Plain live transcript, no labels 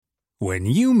When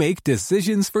you make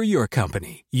decisions for your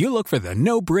company, you look for the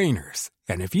no-brainers.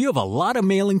 And if you have a lot of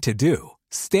mailing to do,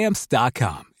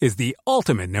 Stamps.com is the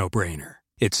ultimate no-brainer.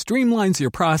 It streamlines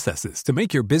your processes to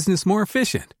make your business more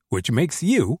efficient, which makes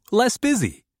you less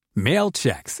busy. Mail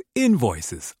checks,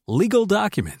 invoices, legal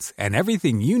documents, and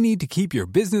everything you need to keep your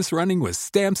business running with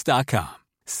Stamps.com.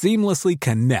 Seamlessly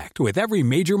connect with every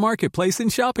major marketplace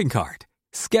and shopping cart.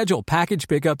 Schedule package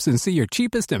pickups and see your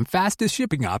cheapest and fastest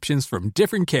shipping options from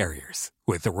different carriers.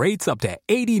 With rates up to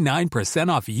 89%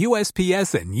 off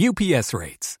USPS and UPS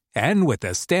rates. And with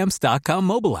the Stamps.com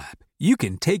mobile app, you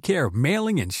can take care of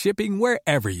mailing and shipping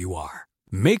wherever you are.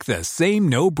 Make the same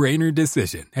no-brainer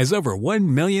decision as over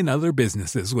 1 million other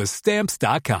businesses with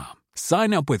Stamps.com.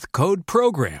 Sign up with code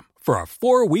PROGRAM for a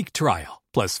 4-week trial,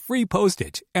 plus free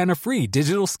postage and a free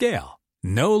digital scale.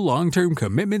 No long-term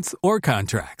commitments or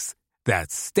contracts.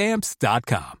 That's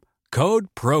Stamps.com. Code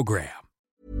PROGRAM.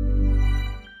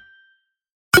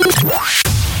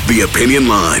 The Opinion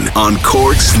Line on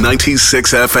Cork's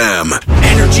 96 FM.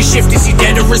 Energy shift, is he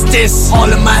dead or is this?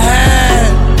 All in my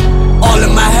head. All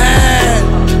in my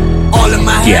head. All in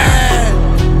my head.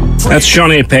 Yeah. That's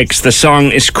Sean Apex. The song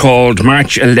is called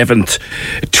March 11th,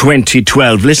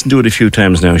 2012. Listen to it a few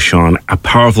times now, Sean. A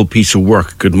powerful piece of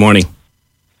work. Good morning.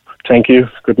 Thank you.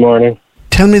 Good morning.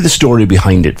 Tell me the story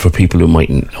behind it for people who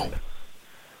mightn't know.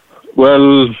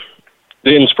 Well,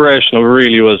 the inspiration of it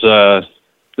really was the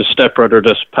stepbrother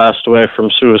that passed away from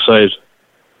suicide.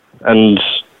 And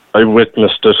I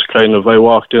witnessed it I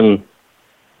walked in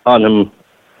on him,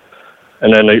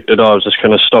 and then it all just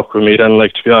kind of stuck with me then,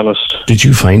 to be honest. Did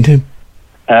you find him?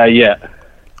 Yeah.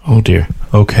 Oh dear.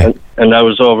 Okay. And that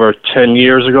was over 10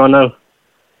 years ago now.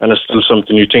 And it's still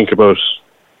something you think about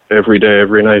every day,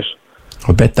 every night.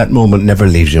 I bet that moment never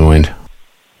leaves your mind.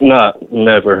 Nah,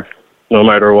 never. No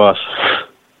matter what.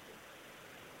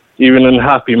 Even in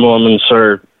happy moments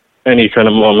or any kind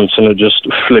of moments, and it just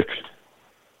flick.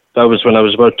 That was when I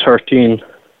was about 13.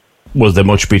 Was there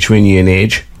much between you in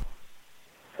age?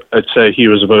 I'd say he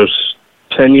was about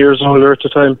 10 years older at the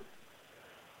time.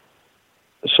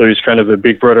 So he's kind of a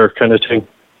big brother kind of thing.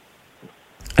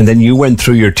 And then you went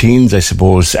through your teens, I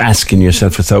suppose, asking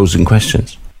yourself 1,000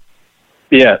 questions.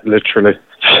 Yeah, literally.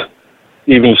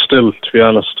 Even still, to be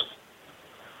honest.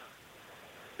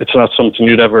 It's not something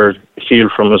you'd ever heal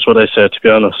from, is what I say, to be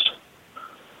honest.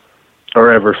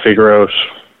 Or ever figure out.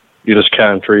 You just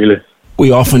can't, really.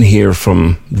 We often hear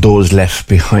from those left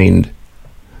behind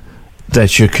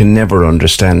that you can never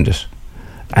understand it.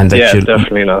 And that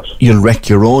definitely not. You'll wreck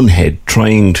your own head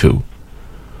trying to.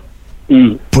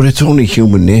 But it's only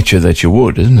human nature that you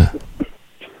would, isn't it?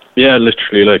 Yeah,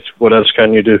 literally. What else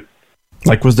can you do?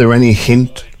 Was there any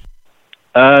hint?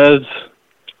 I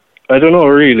don't know,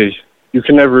 really. You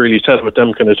can never really tell what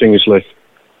them kind of things like.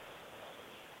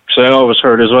 Because I always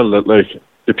heard as well that,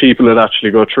 the people that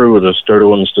actually go through with it, they're the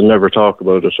ones that never talk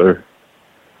about it or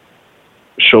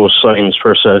show signs,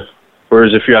 per se.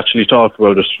 Whereas if you actually talk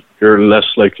about it, you're less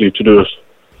likely to do it.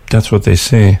 That's what they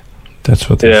say. Yeah,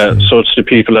 so it's the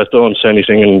people that don't say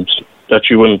anything and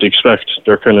that you wouldn't expect.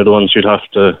 They're kind of the ones you'd have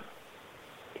to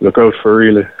look out for,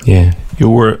 really. Yeah. You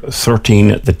were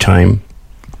 13 at the time.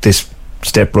 This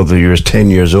stepbrother, you were 10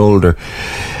 years older.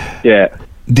 Yeah.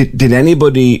 Did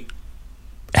anybody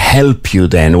help you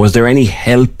then? Was there any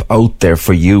help out there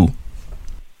for you?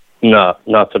 No,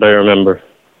 not that I remember.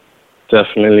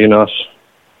 Definitely not.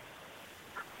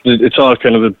 It's all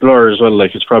kind of a blur as well.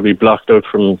 It's probably blocked out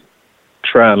from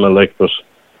trauma, but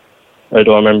I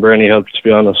don't remember any help, to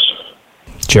be honest.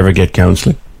 Did you ever get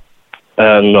counselling?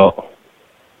 No.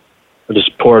 I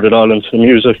just poured it all into the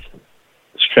music.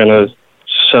 It's kind of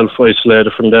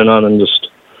self-isolated from then on and just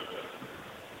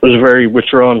was very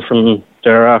withdrawn from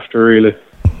thereafter, really.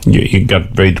 You got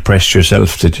very depressed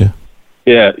yourself, did you?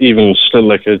 Yeah, even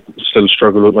still, I still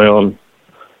struggle with my own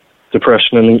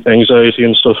depression and anxiety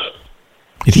and stuff.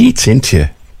 It eats into you,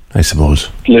 I suppose.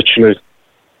 Literally.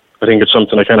 I think it's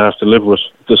something I kind of have to live with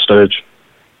at this stage.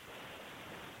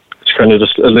 It's kind of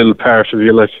just a little part of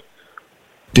you,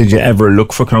 Did you ever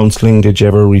look for counselling? Did you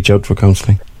ever reach out for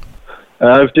counselling?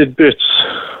 I've did bits,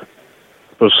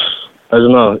 but I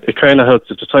don't know. It kind of helped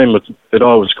at the time, but it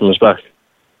always comes back.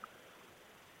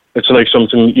 It's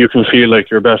something you can feel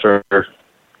like you're better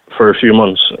for a few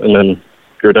months, and then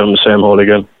you're down the same hole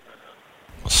again.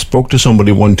 Spoke to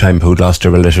somebody one time who lost a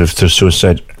relative to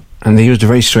suicide, and they used a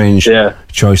very strange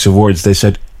choice of words. They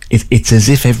said, it's as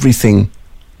if everything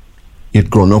you'd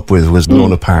grown up with was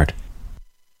blown apart.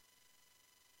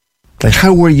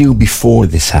 How were you before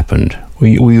this happened? Were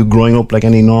you growing up like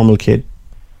any normal kid?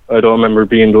 I don't remember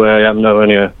being the way I am now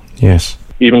anyway. Yes.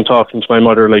 Even talking to my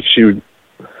mother,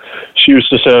 She used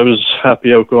to say I was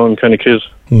happy, outgoing kind of kid.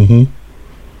 Mm-hmm.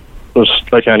 But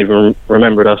I can't even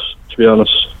remember that, to be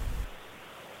honest.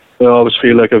 I always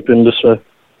feel like I've been this way.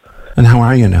 And how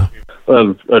are you now?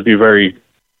 Well, I'd be very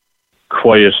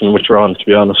quiet and withdrawn, to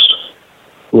be honest.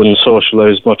 Wouldn't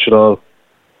socialise much at all.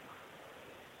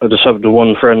 I just have the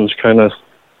one friend, kind of.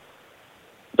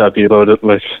 That'd be about it,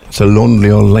 like. It's a lonely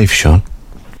old life, Sean.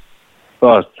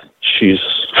 Oh, jeez.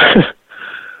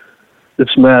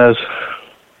 It's mad.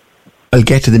 I'll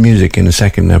get to the music in a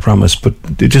second, I promise, but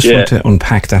I just want to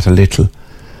unpack that a little.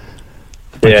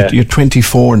 Like you're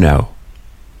 24 now.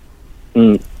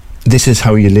 Mm. This is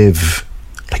how you live.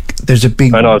 Like, there's a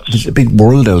big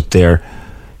world out there.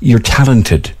 You're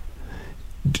talented.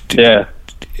 Yeah.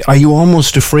 Are you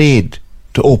almost afraid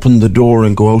to open the door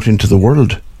and go out into the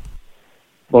world?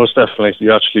 Most definitely.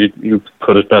 You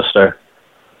put it best there.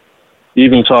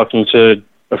 Even talking to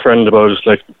a friend about it,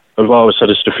 like, I've always said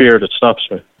it's the fear that stops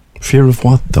me. Fear of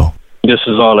what, though? This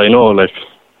is all I know,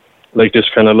 like this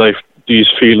kind of life, these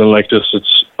feeling like this,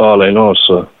 it's all I know.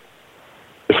 So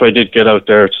if I did get out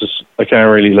there, it's just, I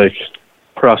can't really, like,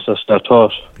 process that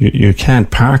thought. You can't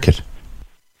park it.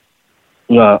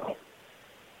 No.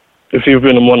 If you've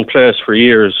been in one place for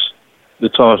years, the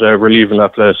thought of ever leaving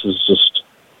that place is just,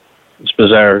 it's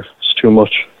bizarre. It's too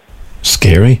much.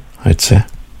 Scary, I'd say.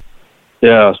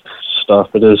 Yeah,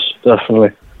 stop. It is,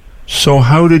 definitely. So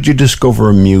how did you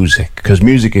discover music? Because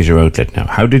music is your outlet now.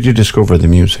 How did you discover the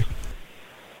music?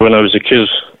 When I was a kid,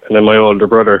 and then my older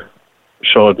brother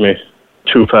showed me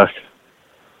Tupac.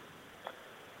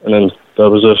 And then that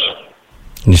was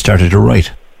it. And you started to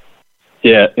write?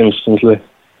 Yeah, instantly.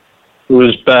 It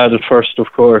was bad at first,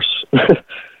 of course.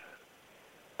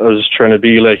 I was trying to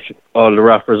be like all the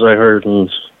rappers I heard, and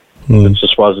it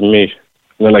just wasn't me.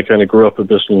 And then I kind of grew up a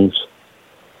bit and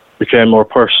became more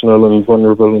personal and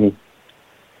vulnerable, and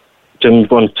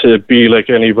didn't want to be like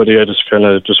anybody. I just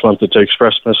wanted to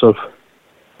express myself.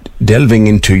 Delving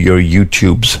into your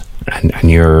YouTubes and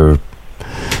your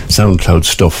SoundCloud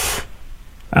stuff,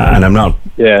 and I'm not,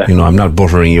 I'm not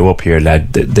buttering you up here,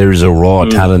 lad. There's a raw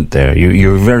talent there.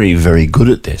 You're very, very good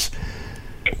at this.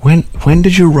 When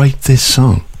did you write this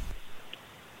song?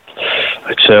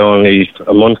 I'd say only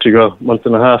a month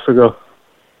and a half ago.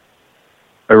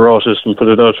 I wrote it and put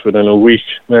it out within a week,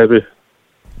 maybe.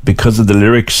 Because of the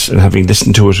lyrics and having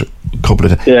listened to it a couple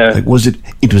of times, like, was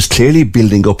it was clearly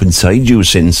building up inside you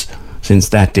since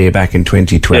that day back in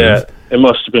 2012? Yeah, it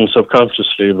must have been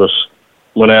subconsciously, but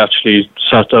when I actually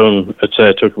sat down, I'd say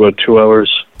it took about 2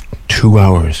 hours. 2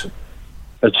 hours?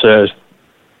 I'd say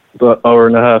about an hour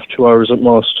and a half, 2 hours at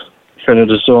most. Kind of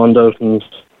just zoned out and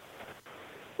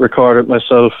recorded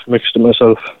myself, mixed it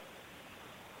myself.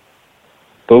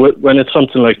 But when it's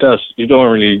something like that, you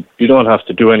don't have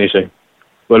to do anything.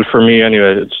 Well, for me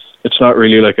anyway, it's not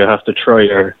really like I have to try,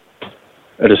 or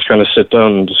I just kind of sit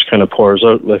down and just kind of pours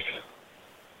out. Like,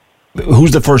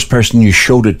 who's the first person you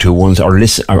showed it to once, or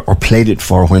or played it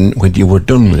for when you were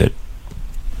done with it?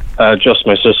 Just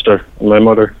my sister and my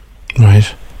mother.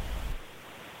 Right.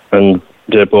 And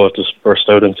they both just burst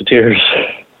out into tears.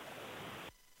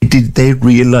 Did they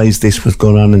realise this was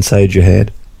going on inside your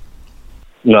head?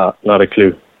 No, not a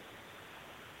clue.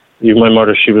 Even my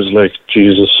mother, she was like,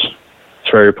 Jesus, it's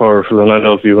very powerful and I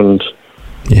love you, and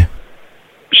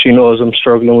she knows I'm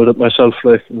struggling with it myself,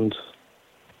 like. And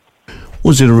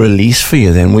was it a release for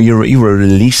you then? You were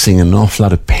releasing an awful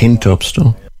lot of pent up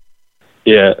stuff?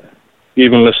 Yeah.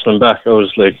 Even listening back, I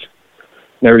was like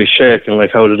nearly shaking,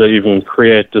 like, how did I even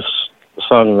create this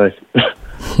song? Like,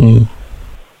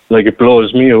 like, it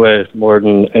blows me away more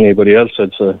than anybody else,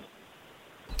 I'd say.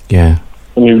 Yeah.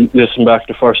 When you listen back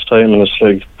the first time, and it's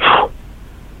like,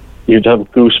 you'd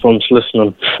have goosebumps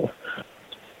listening.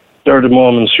 There are the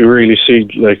moments you really see,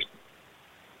 like,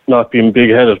 not being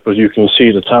big-headed, but you can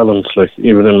see the talent, like,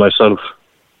 even in myself.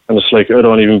 And it's like, I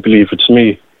don't even believe it's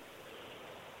me.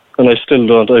 And I still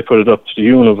don't. I put it up to the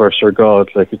universe or God.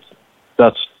 Like,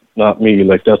 that's not me.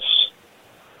 Like, that's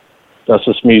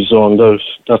just me zoned out.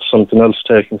 That's something else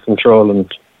taking control,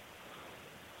 and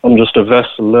I'm just a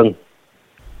vessel then.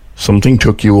 Something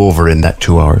took you over in that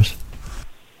 2 hours?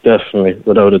 Definitely,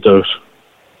 without a doubt.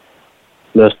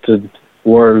 Let the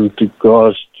world, the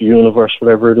God, the universe,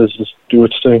 whatever it is, just do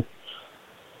its thing.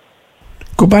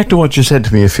 Go back to what you said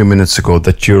to me a few minutes ago,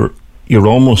 that you're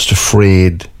almost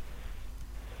afraid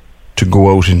to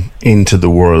go out into the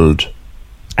world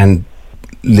and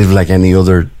live like any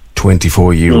other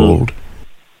 24-year-old.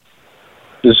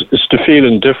 It's the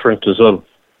feeling different as well.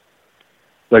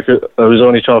 Like, I was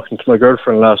only talking to my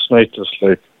girlfriend last night, just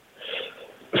like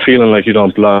feeling like you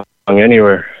don't belong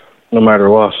anywhere, no matter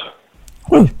what.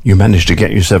 Well, you managed to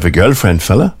get yourself a girlfriend,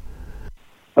 fella.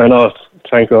 I know.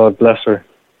 Thank God, bless her.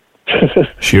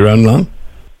 She around long?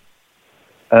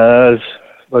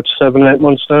 About 7-8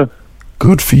 months now.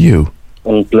 Good for you.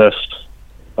 I'm blessed.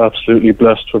 Absolutely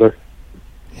blessed with her.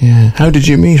 Yeah. How did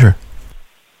you meet her?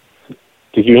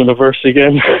 The universe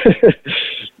again.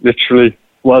 Literally.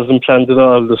 Wasn't planned at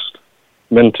all. Just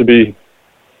meant to be.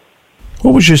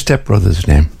 What was your stepbrother's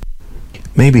name?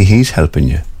 Maybe he's helping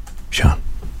you, Sean.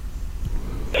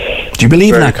 Do you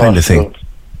believe in that kind of thing?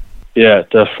 Yeah,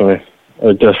 definitely.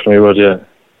 I definitely would, yeah.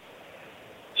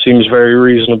 Seems very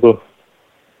reasonable.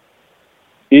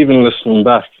 Even listening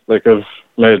back, like I've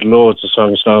made loads of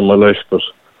songs now in my life, but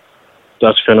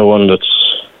that's kind of one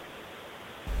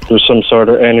there's some sort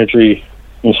of energy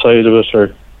inside of it,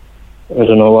 or I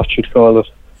don't know what you'd call it.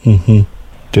 Mm-hmm.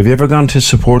 Have you ever gone to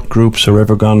support groups or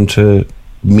ever gone to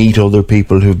meet other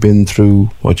people who've been through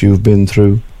what you've been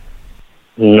through?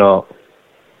 No.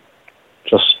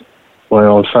 Just my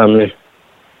own family.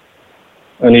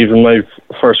 And even my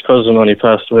first cousin only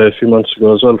passed away a few months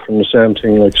ago as well from the same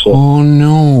thing. Like, so. Oh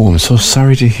no, I'm so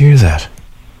sorry to hear that.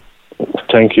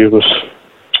 Thank you, but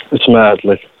it's mad,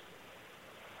 like.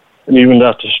 And even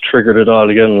that just triggered it all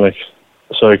again, like.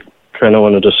 So I kind of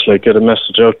want to just like get a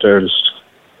message out there, just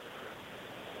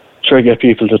try to get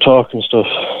people to talk and stuff.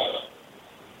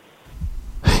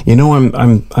 You know,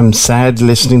 I'm sad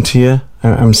listening to you.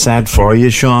 I'm sad for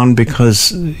you, Sean,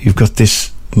 because you've got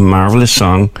this marvellous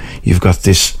song, you've got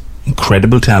this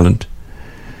incredible talent,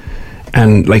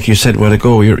 and like you said a while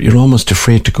ago, you're almost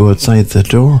afraid to go outside the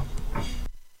door.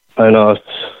 I know, it's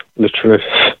literally.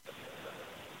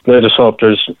 I just hope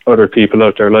there's other people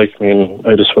out there like me, and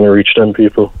I just want to reach them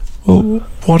people. Well,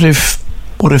 what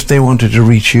if they wanted to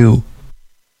reach you?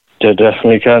 They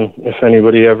definitely can, if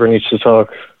anybody ever needs to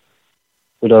talk,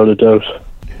 without a doubt.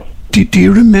 Do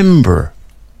you remember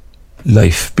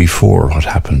life before what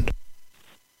happened?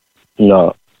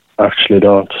 No, actually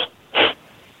don't.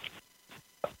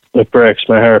 It breaks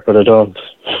my heart, but I don't.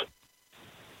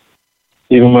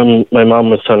 Even when my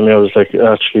mum was telling me, I was like,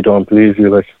 I actually don't believe you,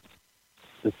 like,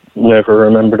 I never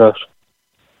remember that.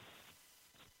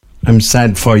 I'm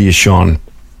sad for you, Sean,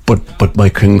 but my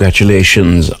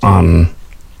congratulations on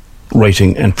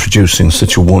writing and producing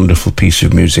such a wonderful piece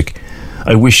of music.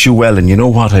 I wish you well, and you know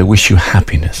what? I wish you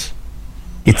happiness.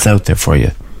 It's out there for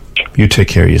you. You take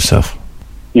care of yourself.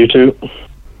 You too.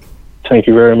 Thank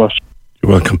you very much.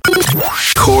 You're welcome.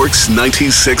 Cork's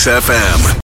 96 FM.